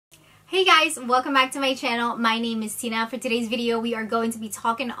Hey guys, welcome back to my channel. My name is Tina. For today's video, we are going to be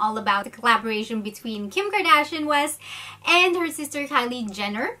talking all about the collaboration between Kim Kardashian West and her sister Kylie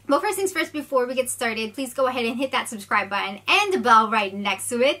Jenner. But first things first, before we get started, please go ahead and hit that subscribe button and the bell right next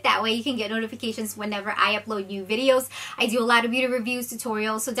to it. That way you can get notifications whenever I upload new videos. I do a lot of beauty reviews,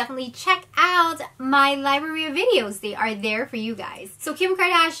 tutorials, so definitely check out my library of videos. They are there for you guys. So Kim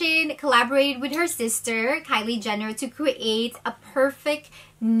Kardashian collaborated with her sister Kylie Jenner to create a perfect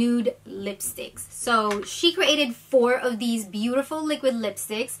nude lipsticks. So she created 4 of these beautiful liquid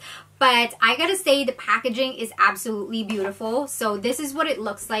lipsticks, but I gotta say the packaging is absolutely beautiful. So this is what it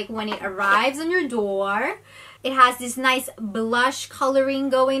looks like when it arrives on your door. It has this nice blush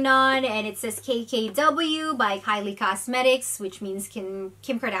coloring going on, and it says KKW by Kylie Cosmetics, which means Kim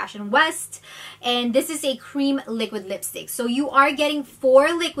Kardashian West. And this is a cream liquid lipstick. So you are getting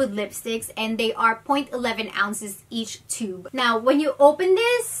 4 liquid lipsticks, and they are 0.11 ounces each tube. Now, when you open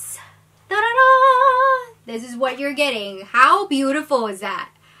this, ta-da-da, this is what you're getting. How beautiful is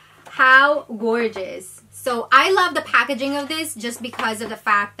that? How gorgeous. So I love the packaging of this just because of the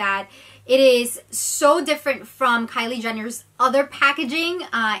fact that it is so different from Kylie Jenner's other packaging,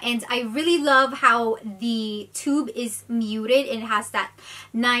 and I really love how the tube is muted and it has that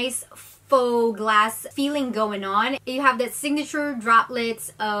nice faux glass feeling going on. You have that signature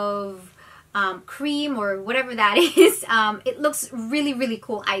droplets of cream or whatever that is. It looks really, really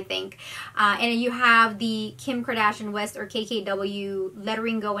cool, I think. And you have the Kim Kardashian West or KKW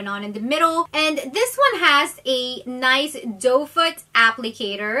lettering going on in the middle. And this one has a nice doe foot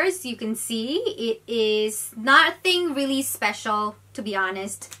applicator. As you can see, it is nothing really special. To be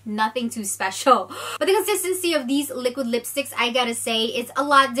honest, nothing too special. But the consistency of these liquid lipsticks, I gotta say, is a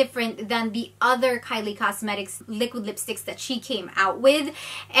lot different than the other Kylie Cosmetics liquid lipsticks that she came out with.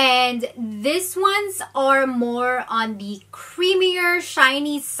 And these ones are more on the creamier,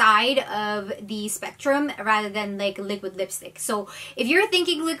 shiny side of the spectrum rather than like liquid lipstick. So if you're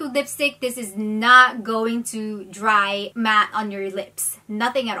thinking liquid lipstick, this is not going to dry matte on your lips.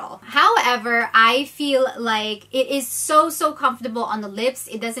 Nothing at all. However, I feel like it is so comfortable on the lips.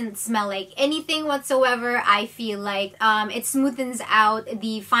 It doesn't smell like anything whatsoever. I feel like it smoothens out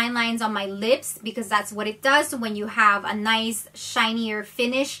the fine lines on my lips, because that's what it does when you have a nice shinier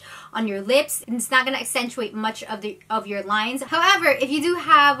finish on your lips. It's not going to accentuate much of your lines. However, if you do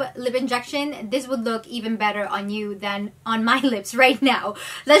have lip injection, this would look even better on you than on my lips right now.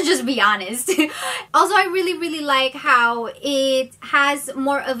 Let's just be honest. Also, I really like how it has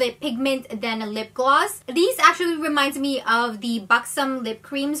more of a pigment than a lip gloss. These actually reminds me of the Buxom lip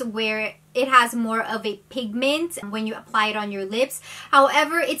creams, where it has more of a pigment when you apply it on your lips.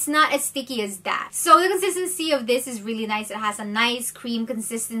 However, it's not as sticky as that. So the consistency of this is really nice. It has a nice cream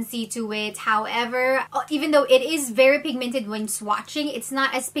consistency to it. However, even though it is very pigmented when swatching, it's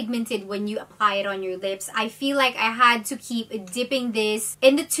not as pigmented when you apply it on your lips. I feel like I had to keep dipping this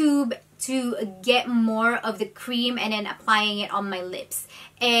in the tube to get more of the cream and then applying it on my lips.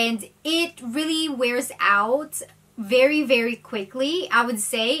 And it really wears out very quickly, I would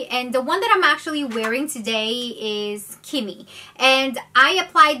say. And the one that I'm actually wearing today is Kimmy, and I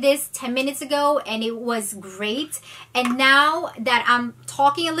applied this 10 minutes ago and it was great. And now that I'm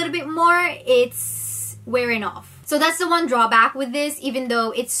talking a little bit more, it's wearing off. So that's the one drawback with this. Even though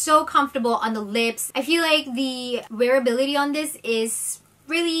it's so comfortable on the lips, I feel like the wearability on this is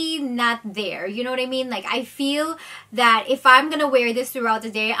really not there. You know what I mean? Like, I feel that if I'm gonna wear this throughout the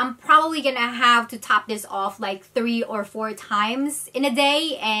day, I'm probably gonna have to top this off like 3 or 4 times in a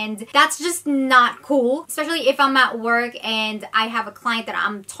day, and that's just not cool. Especially if I'm at work and I have a client that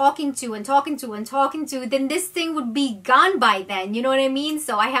I'm talking to, then this thing would be gone by then. You know what I mean?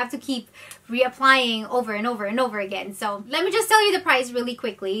 So I have to keep reapplying over and over again. So let me just tell you the price really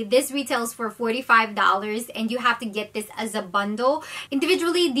quickly. This retails for $45, and you have to get this as a bundle.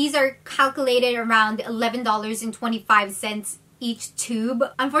 Individually, these are calculated around $11.25 each tube.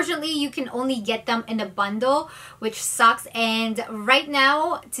 Unfortunately, you can only get them in a bundle, which sucks. And right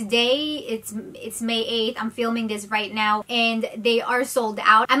now, today, it's May 8th. I'm filming this right now, and they are sold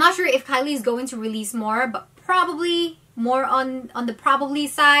out. I'm not sure if Kylie is going to release more, but probably more on the probably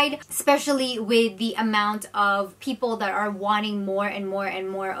side, especially with the amount of people that are wanting more and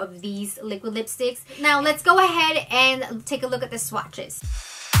more of these liquid lipsticks. Now let's go ahead and take a look at the swatches.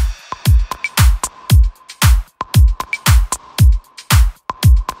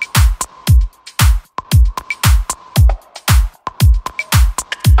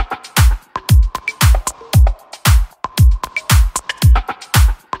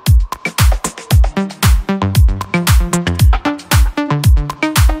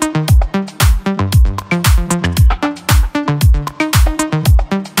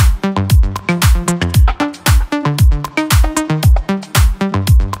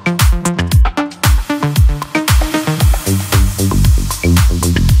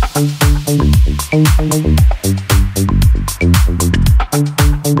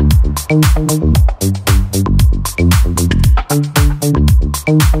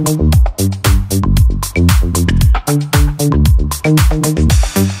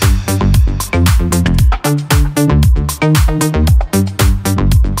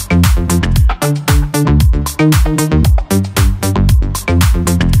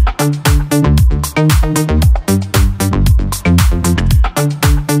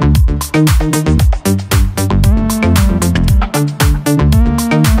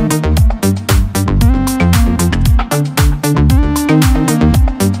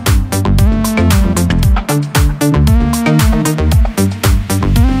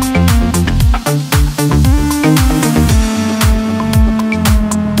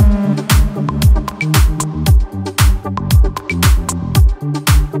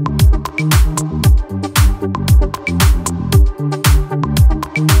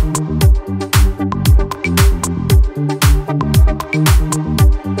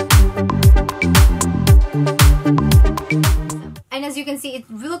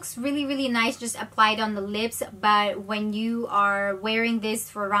 looks really nice just applied on the lips, but when you are wearing this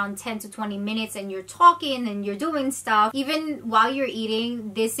for around 10 to 20 minutes and you're talking and you're doing stuff, even while you're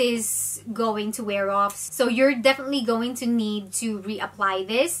eating, this is going to wear off. So you're definitely going to need to reapply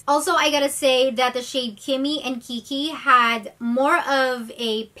this. Also, I gotta say that the shade Kimmy and Kiki had more of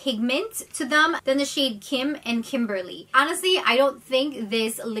a pigment to them than the shade Kim and Kimberly. Honestly, I don't think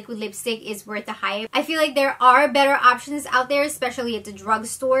this liquid lipstick is worth the hype. I feel like there are better options out there, especially at the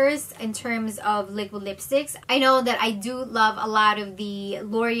drugstores in terms of liquid lipsticks. I know that I do love a lot of the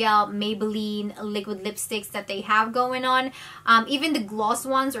L'Oreal, Maybelline liquid lipsticks that they have going on. Even the gloss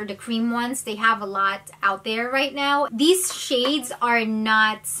ones or the cream ones, they have a lot out there right now. These shades are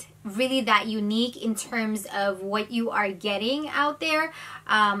not really that unique in terms of what you are getting out there.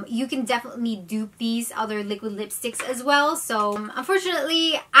 You can definitely dupe these other liquid lipsticks as well. So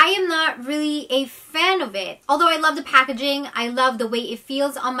unfortunately, I am not really a fan of it. Although I love the packaging, I love the way it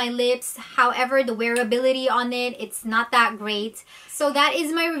feels on my lips. However, the wearability on it, it's not that great. So that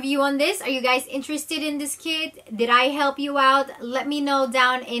is my review on this. Are you guys interested in this kit? Did I help you out? Let me know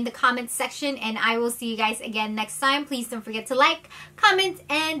down in the comment section, and I will see you guys again next time. Please don't forget to like, comment,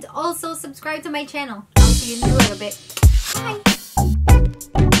 and also subscribe to my channel. I'll see you in a little bit. Bye!